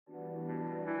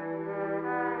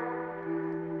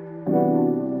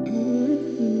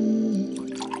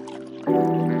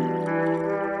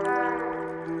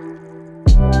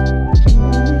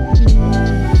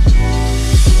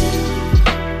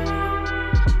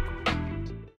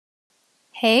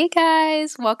Hey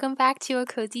guys, welcome back to a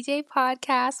Cozy Day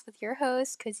podcast with your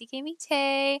host, Cozy Gaming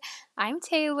Tay. I'm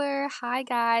Taylor. Hi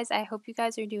guys, I hope you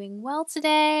guys are doing well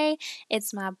today.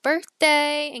 It's my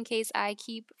birthday, in case I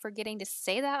keep forgetting to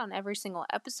say that on every single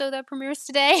episode that premieres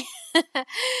today.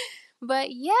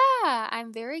 But yeah,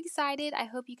 I'm very excited. I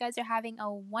hope you guys are having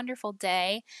a wonderful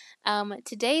day.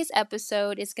 Today's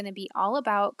episode is going to be all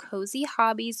about cozy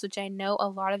hobbies, which I know a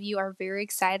lot of you are very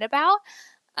excited about.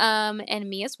 And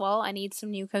me as well. I need some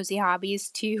new cozy hobbies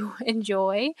to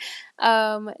enjoy.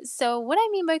 So what I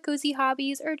mean by cozy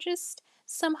hobbies are just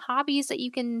some hobbies that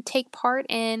you can take part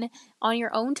in on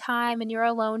your own time, in your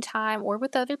alone time, or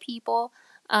with other people.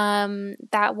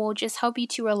 That will just help you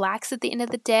to relax at the end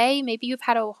of the day. Maybe you've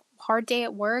had a hard day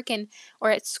at work and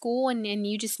or at school and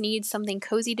you just need something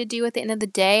cozy to do at the end of the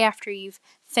day after you've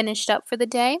finished up for the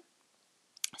day.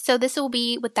 So this will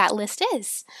be what that list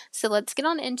is. So let's get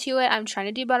on into it. I'm trying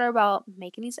to do better about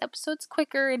making these episodes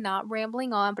quicker and not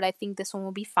rambling on, but I think this one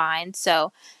will be fine.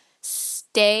 So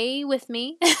stay with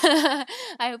me. I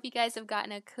hope you guys have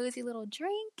gotten a cozy little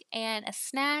drink and a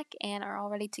snack and are all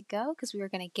ready to go because we are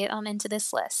going to get on into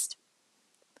this list.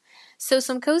 So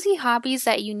some cozy hobbies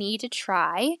that you need to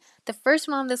try. The first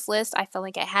one on this list, I felt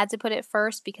like I had to put it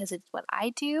first because it's what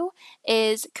I do,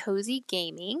 is cozy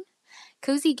gaming.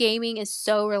 Cozy gaming is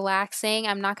so relaxing.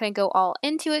 I'm not going to go all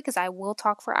into it because I will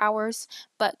talk for hours,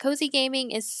 but cozy gaming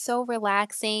is so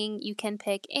relaxing. You can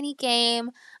pick any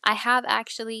game. I have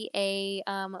actually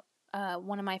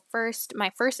one of my first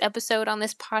episode on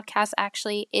this podcast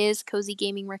actually is cozy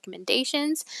gaming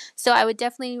recommendations. So I would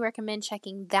definitely recommend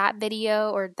checking that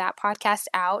video or that podcast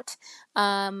out.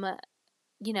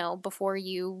 Before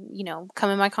you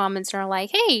come in my comments and are like,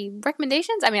 hey,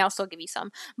 recommendations? I mean, I'll still give you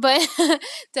some, but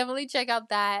definitely check out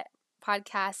that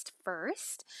podcast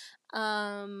first.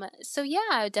 So yeah,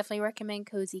 I would definitely recommend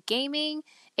cozy gaming.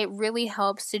 It really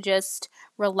helps to just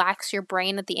relax your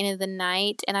brain at the end of the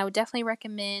night. And I would definitely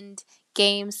recommend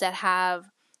games that have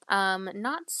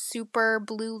not super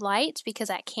blue light because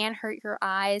that can hurt your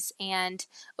eyes and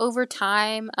over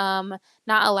time not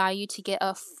allow you to get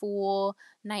a full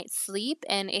night's sleep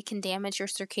and it can damage your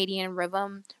circadian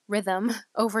rhythm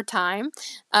over time.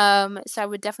 So I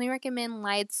would definitely recommend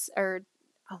lights or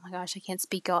oh my gosh, I can't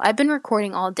speak. I've been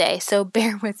recording all day, so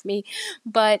bear with me.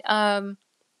 But I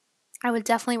would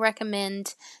definitely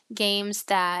recommend games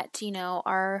that,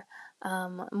 are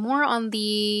more on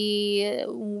the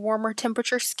warmer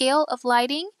temperature scale of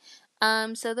lighting.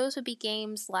 So those would be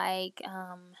games like,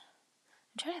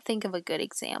 I'm trying to think of a good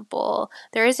example.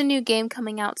 There is a new game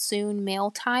coming out soon,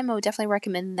 Mail Time. I would definitely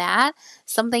recommend that.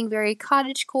 Something very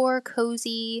cottagecore,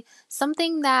 cozy,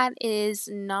 something that is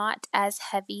not as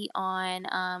heavy on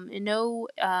no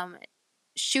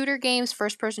shooter games,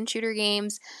 first person shooter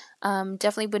games.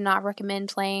 Definitely would not recommend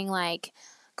playing like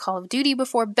Call of Duty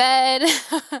before bed.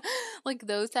 Like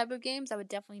those type of games I would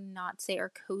definitely not say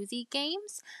are cozy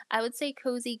games. I would say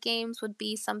cozy games would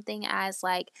be something as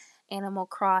like Animal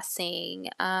Crossing,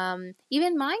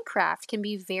 even Minecraft can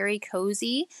be very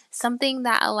cozy. Something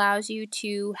that allows you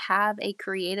to have a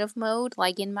creative mode,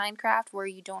 like in Minecraft, where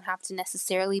you don't have to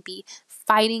necessarily be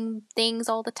fighting things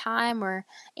all the time or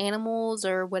animals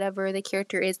or whatever the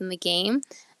character is in the game.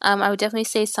 I would definitely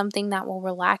say something that will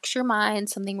relax your mind,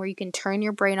 something where you can turn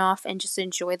your brain off and just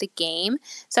enjoy the game.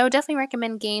 So I would definitely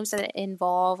recommend games that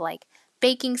involve like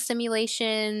baking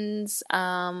simulations,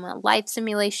 life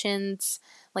simulations,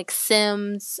 like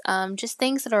Sims, just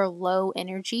things that are low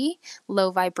energy,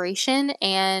 low vibration.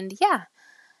 And yeah,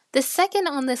 the second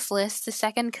on this list, the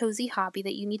second cozy hobby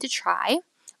that you need to try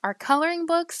are coloring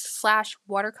books /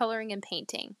 watercoloring and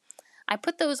painting. I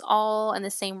put those all in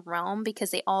the same realm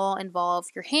because they all involve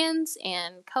your hands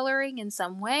and coloring in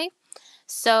some way.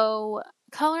 So,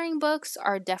 coloring books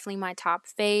are definitely my top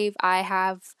fave. I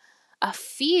have a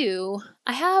few.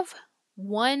 I have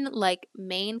one like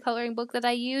main coloring book that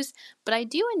I use, but I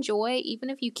do enjoy, even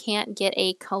if you can't get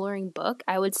a coloring book,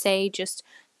 I would say just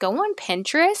go on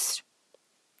Pinterest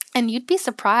and you'd be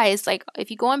surprised. Like if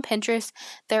you go on Pinterest,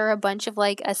 there are a bunch of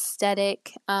like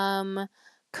aesthetic,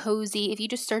 cozy. If you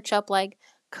just search up like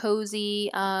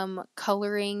cozy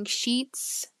coloring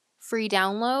sheets, free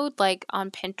download, like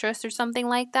on Pinterest or something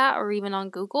like that, or even on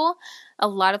Google, a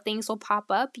lot of things will pop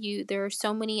up. There are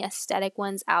so many aesthetic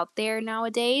ones out there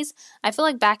nowadays. I feel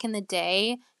like back in the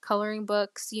day, coloring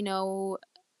books,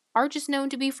 are just known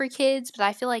to be for kids, but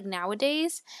I feel like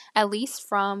nowadays, at least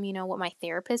from, what my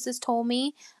therapist has told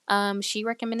me, she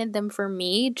recommended them for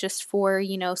me just for,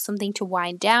 something to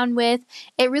wind down with.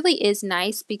 It really is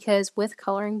nice because with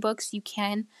coloring books, you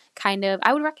can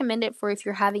I would recommend it for if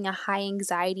you're having a high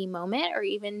anxiety moment or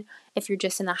even if you're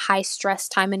just in a high stress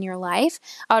time in your life.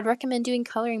 I would recommend doing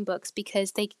coloring books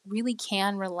because they really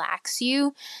can relax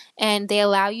you and they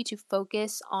allow you to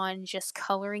focus on just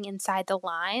coloring inside the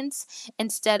lines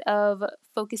instead of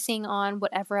focusing on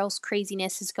whatever else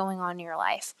craziness is going on in your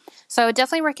life. So I would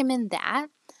definitely recommend that.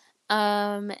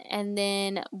 And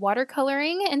then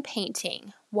watercoloring and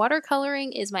painting.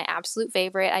 Watercoloring is my absolute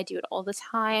favorite. I do it all the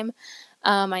time.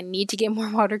 I need to get more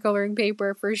watercoloring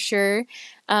paper for sure.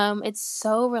 It's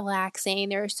so relaxing.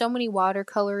 There are so many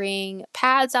watercoloring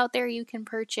pads out there you can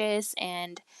purchase,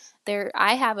 and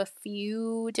I have a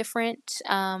few different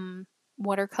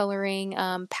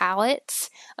watercoloring palettes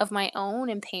of my own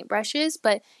and paintbrushes,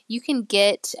 but you can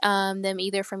get them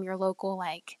either from your local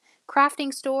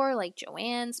crafting store like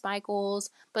Joann's, Michael's,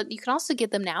 but you can also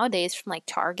get them nowadays from like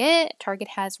Target. Target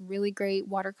has really great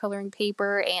watercoloring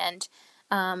paper and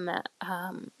um,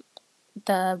 um,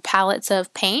 the palettes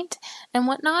of paint and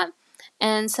whatnot.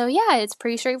 And so, yeah, it's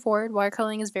pretty straightforward.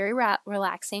 Watercoloring is very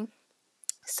relaxing.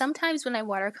 Sometimes when I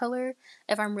watercolor,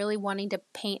 if I'm really wanting to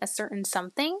paint a certain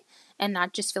something and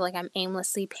not just feel like I'm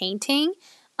aimlessly painting,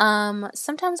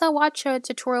 sometimes I'll watch a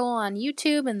tutorial on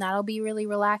YouTube and that'll be really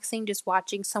relaxing, just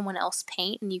watching someone else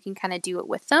paint and you can kind of do it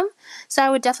with them. So I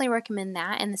would definitely recommend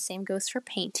that, and the same goes for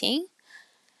painting.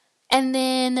 And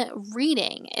then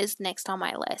reading is next on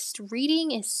my list.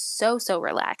 Reading is so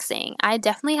relaxing. I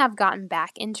definitely have gotten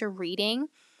back into reading.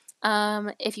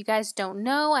 If you guys don't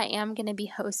know, I am going to be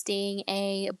hosting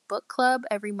a book club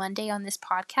every Monday on this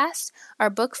podcast. Our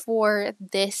book for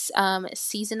this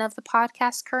season of the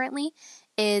podcast currently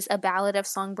is A Ballad of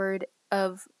Songbirds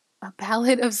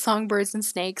and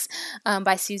Snakes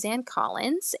by Suzanne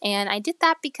Collins. And I did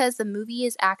that because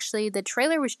the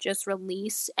trailer was just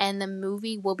released and the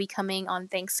movie will be coming on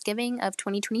Thanksgiving of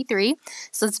 2023.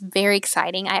 So it's very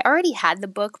exciting. I already had the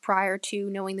book prior to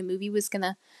knowing the movie was going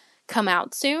to come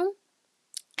out soon,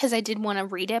 because I did want to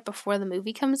read it before the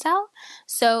movie comes out.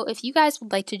 So if you guys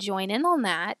would like to join in on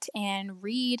that and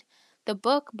read the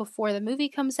book before the movie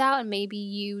comes out, and maybe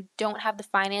you don't have the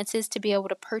finances to be able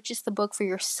to purchase the book for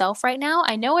yourself right now,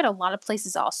 I know at a lot of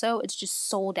places also it's just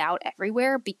sold out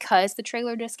everywhere because the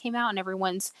trailer just came out and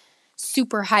everyone's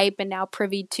super hype and now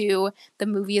privy to the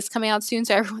movie is coming out soon,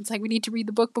 so everyone's like, we need to read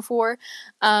the book before.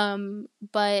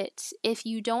 But if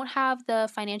you don't have the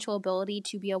financial ability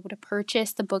to be able to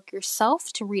purchase the book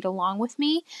yourself to read along with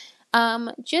me,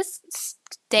 just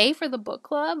stay for the book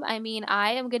club. I mean,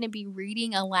 I am going to be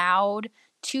reading aloud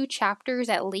 2 chapters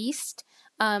at least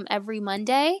every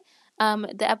Monday.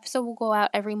 The episode will go out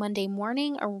every Monday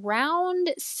morning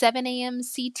around 7 a.m.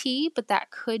 CT, but that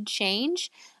could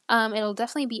change. It'll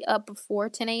definitely be up before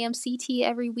 10 a.m. CT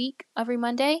every week, every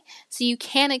Monday. So you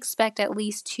can expect at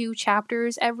least 2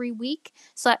 chapters every week.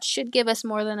 So that should give us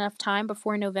more than enough time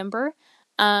before November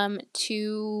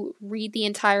to read the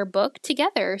entire book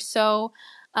together. So,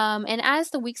 and as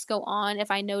the weeks go on, if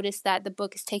I notice that the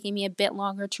book is taking me a bit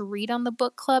longer to read on the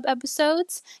book club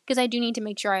episodes, because I do need to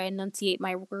make sure I enunciate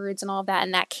my words and all of that,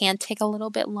 and that can take a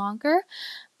little bit longer.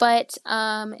 But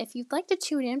if you'd like to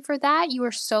tune in for that, you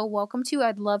are so welcome to.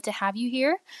 I'd love to have you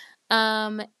here.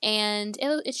 And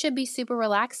it should be super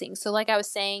relaxing. So like I was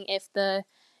saying, if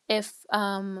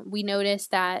we notice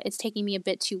that it's taking me a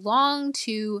bit too long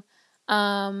to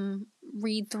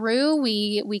read through,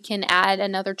 we can add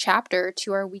another chapter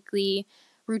to our weekly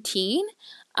routine.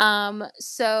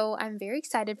 So I'm very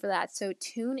excited for that. So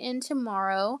tune in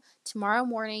tomorrow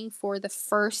morning for the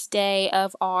first day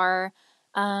of our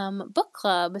book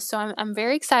club. So I'm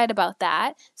very excited about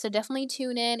that. So definitely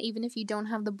tune in. Even if you don't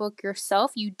have the book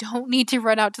yourself, you don't need to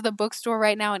run out to the bookstore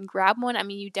right now and grab one. I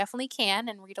mean, you definitely can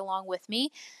and read along with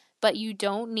me, but you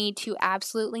don't need to.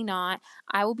 Absolutely not.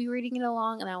 I will be reading it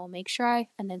along and I will make sure I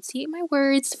enunciate my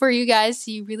words for you guys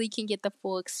so you really can get the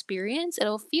full experience.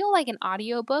 It'll feel like an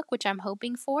audiobook, which I'm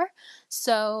hoping for.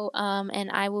 So,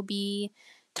 and I will be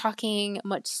talking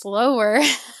much slower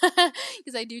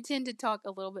because I do tend to talk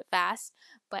a little bit fast,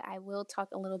 but I will talk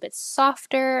a little bit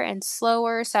softer and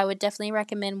slower. So I would definitely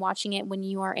recommend watching it when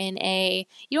you are you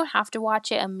don't have to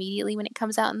watch it immediately when it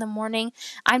comes out in the morning.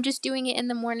 I'm just doing it in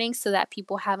the morning so that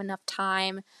people have enough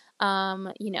time,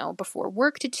 before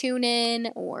work to tune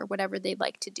in or whatever they'd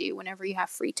like to do whenever you have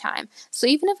free time. So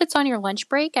even if it's on your lunch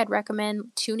break, I'd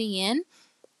recommend tuning in,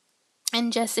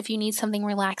 and just if you need something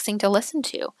relaxing to listen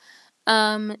to.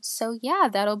 So yeah,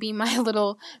 that'll be my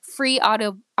little free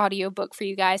audiobook for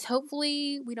you guys.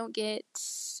 Hopefully we don't get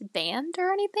banned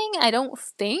or anything. I don't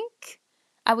think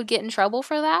I would get in trouble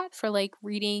for that, for like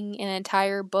reading an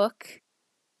entire book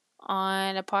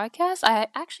on a podcast. I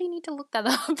actually need to look that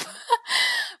up.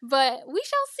 But we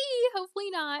shall see.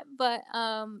 Hopefully not. But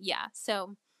yeah,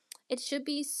 so it should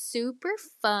be super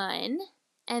fun.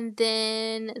 And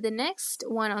then the next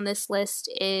one on this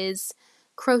list is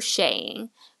crocheting.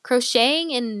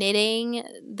 Crocheting and knitting,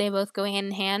 they both go hand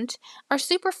in hand, are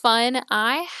super fun.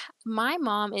 My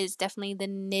mom is definitely the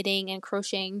knitting and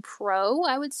crocheting pro,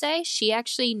 I would say. She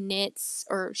actually knits,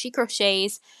 or she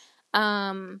crochets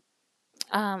um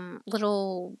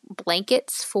little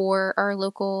blankets for our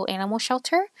local animal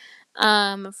shelter.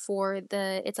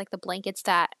 It's like the blankets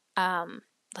that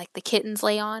like the kittens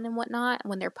lay on and whatnot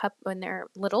when they're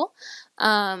little.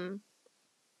 Um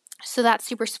so that's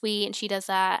super sweet, and she does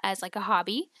that as like a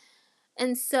hobby.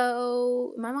 And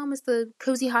so my mom is the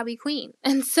cozy hobby queen.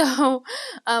 And so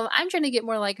I'm trying to get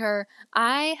more like her.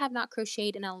 I have not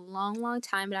crocheted in a long, long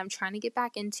time, but I'm trying to get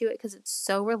back into it because it's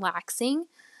so relaxing.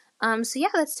 So yeah,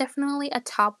 that's definitely a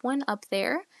top one up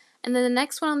there. And then the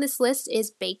next one on this list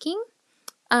is baking.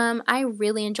 I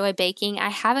really enjoy baking. I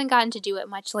haven't gotten to do it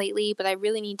much lately, but I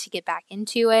really need to get back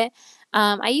into it.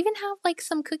 I even have like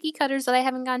some cookie cutters that I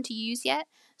haven't gotten to use yet.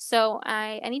 So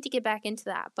I need to get back into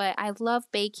that. But I love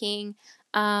baking.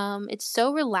 It's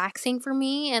so relaxing for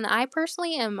me. And I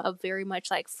personally am a very much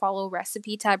like follow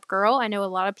recipe type girl. I know a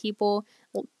lot of people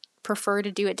prefer to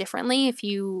do it differently if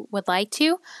you would like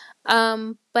to.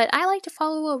 But I like to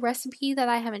follow a recipe that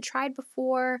I haven't tried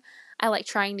before. I like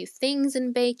trying new things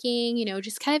in baking,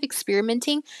 just kind of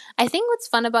experimenting. I think what's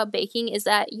fun about baking is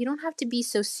that you don't have to be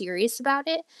so serious about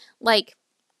it. Like,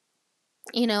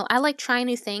 I like trying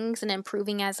new things and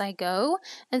improving as I go.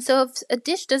 And so if a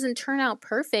dish doesn't turn out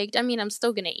perfect, I mean, I'm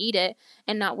still going to eat it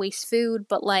and not waste food,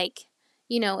 but like,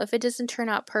 if it doesn't turn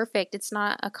out perfect, it's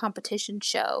not a competition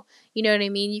show. You know what I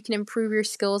mean? You can improve your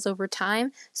skills over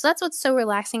time. So that's what's so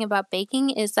relaxing about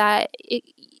baking, is that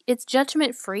it's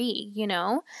judgment free,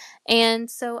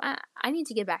 And so I need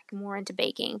to get back more into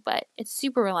baking, but it's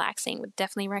super relaxing. Would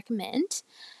definitely recommend.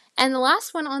 And the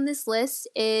last one on this list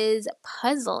is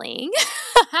puzzling.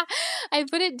 I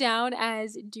put it down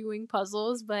as doing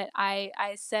puzzles, but I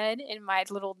said in my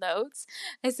little notes,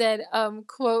 I said,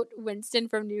 quote Winston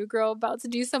from New Girl, about to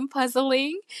do some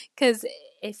puzzling. Because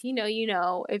if you know, you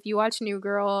know. If you watch New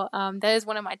Girl, that is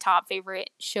one of my top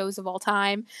favorite shows of all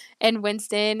time. And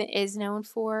Winston is known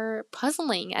for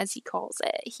puzzling, as he calls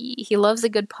it. He loves a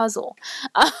good puzzle.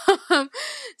 Um,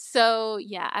 so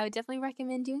yeah, I would definitely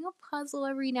recommend doing a puzzle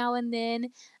every now and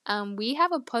then. We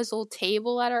have a puzzle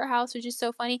table at our house, which is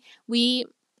so funny. We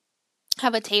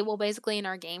have a table basically in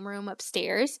our game room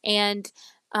upstairs, and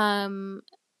um,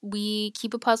 we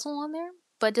keep a puzzle on there.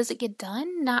 But does it get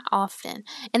done? Not often.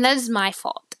 And that is my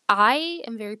fault. I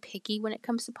am very picky when it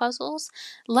comes to puzzles.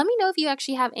 Let me know if you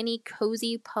actually have any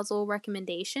cozy puzzle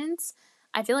recommendations.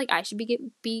 I feel like I should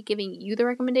be giving you the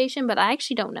recommendation, but I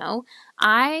actually don't know.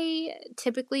 I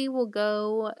typically will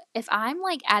go if I'm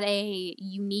like at a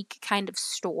unique kind of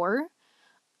store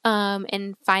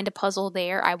and find a puzzle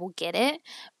there, I will get it.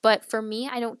 But for me,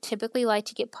 I don't typically like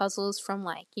to get puzzles from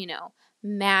like,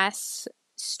 mass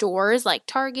stores like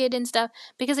Target and stuff,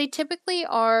 because they typically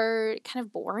are kind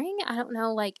of boring. I don't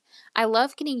know, like I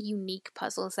love getting unique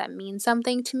puzzles that mean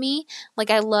something to me. Like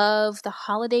I love the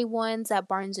holiday ones at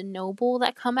Barnes and Noble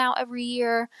that come out every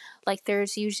year. Like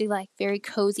there's usually like very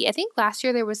cozy. I think last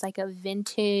year there was like a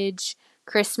vintage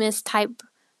Christmas type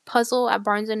puzzle at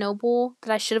Barnes and Noble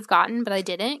that I should have gotten, but I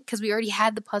didn't, because we already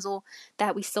had the puzzle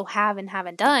that we still have and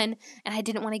haven't done, and I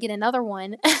didn't want to get another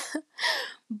one.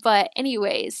 But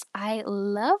anyways, I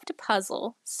loved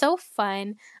puzzle. So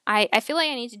fun. I feel like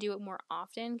I need to do it more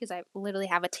often because I literally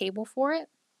have a table for it.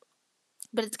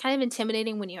 But it's kind of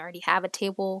intimidating when you already have a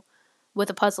table with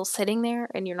a puzzle sitting there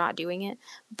and you're not doing it.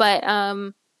 But I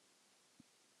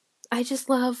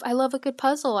love a good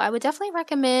puzzle. I would definitely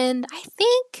recommend, I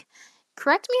think,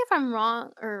 correct me if I'm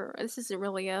wrong, or this isn't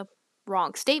really a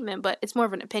wrong statement, but it's more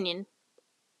of an opinion.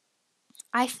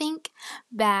 I think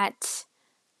that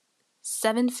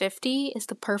 750 is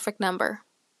the perfect number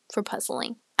for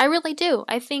puzzling. I really do.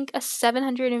 I think a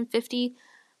 750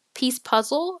 piece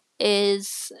puzzle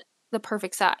is the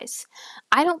perfect size.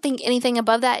 I don't think anything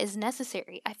above that is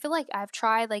necessary. I feel like I've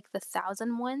tried like the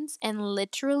 1,000 ones, and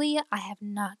literally I have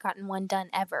not gotten one done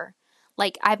ever.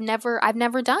 Like I've never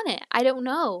done it. I don't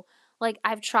know. Like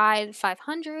I've tried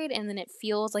 500 and then it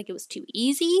feels like it was too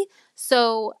easy.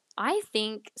 So I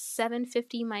think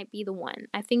 750 might be the one.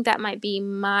 I think that might be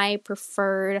my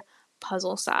preferred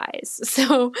puzzle size.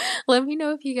 So let me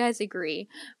know if you guys agree.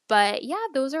 But yeah,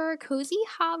 those are cozy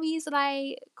hobbies that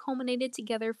I culminated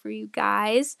together for you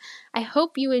guys. I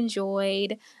hope you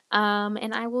enjoyed.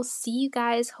 And I will see you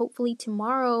guys hopefully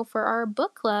tomorrow for our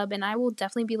book club. And I will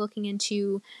definitely be looking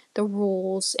into the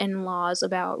rules and laws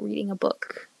about reading a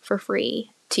book for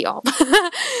free to y'all.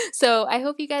 So I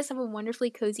hope you guys have a wonderfully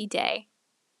cozy day.